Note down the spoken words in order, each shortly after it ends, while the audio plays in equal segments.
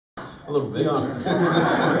A little bit. Be honest.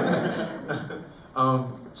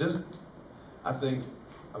 I think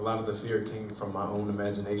a lot of the fear came from my own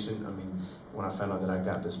imagination. I mean, when I found out that I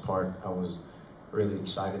got this part, I was really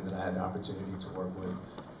excited that I had the opportunity to work with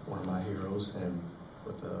one of my heroes and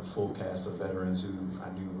with a full cast of veterans who I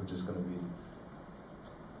knew were just going to be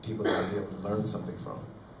people that I'd be able to learn something from.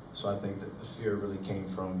 So I think that the fear really came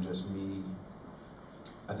from just me.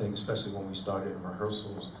 I think especially when we started in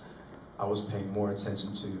rehearsals, I was paying more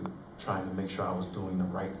attention to trying to make sure I was doing the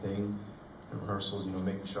right thing in rehearsals, you know,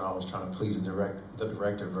 making sure I was trying to please the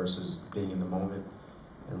director versus being in the moment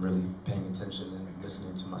and really paying attention and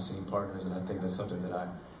listening to my scene partners. And I think that's something that I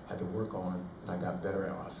had to work on, and I got better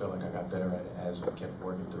at. I felt like I got better at it as we kept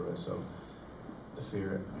working through it. So the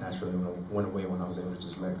fear naturally went away when I was able to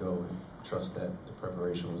just let go and trust that the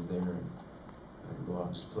preparation was there and go out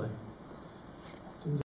and just play.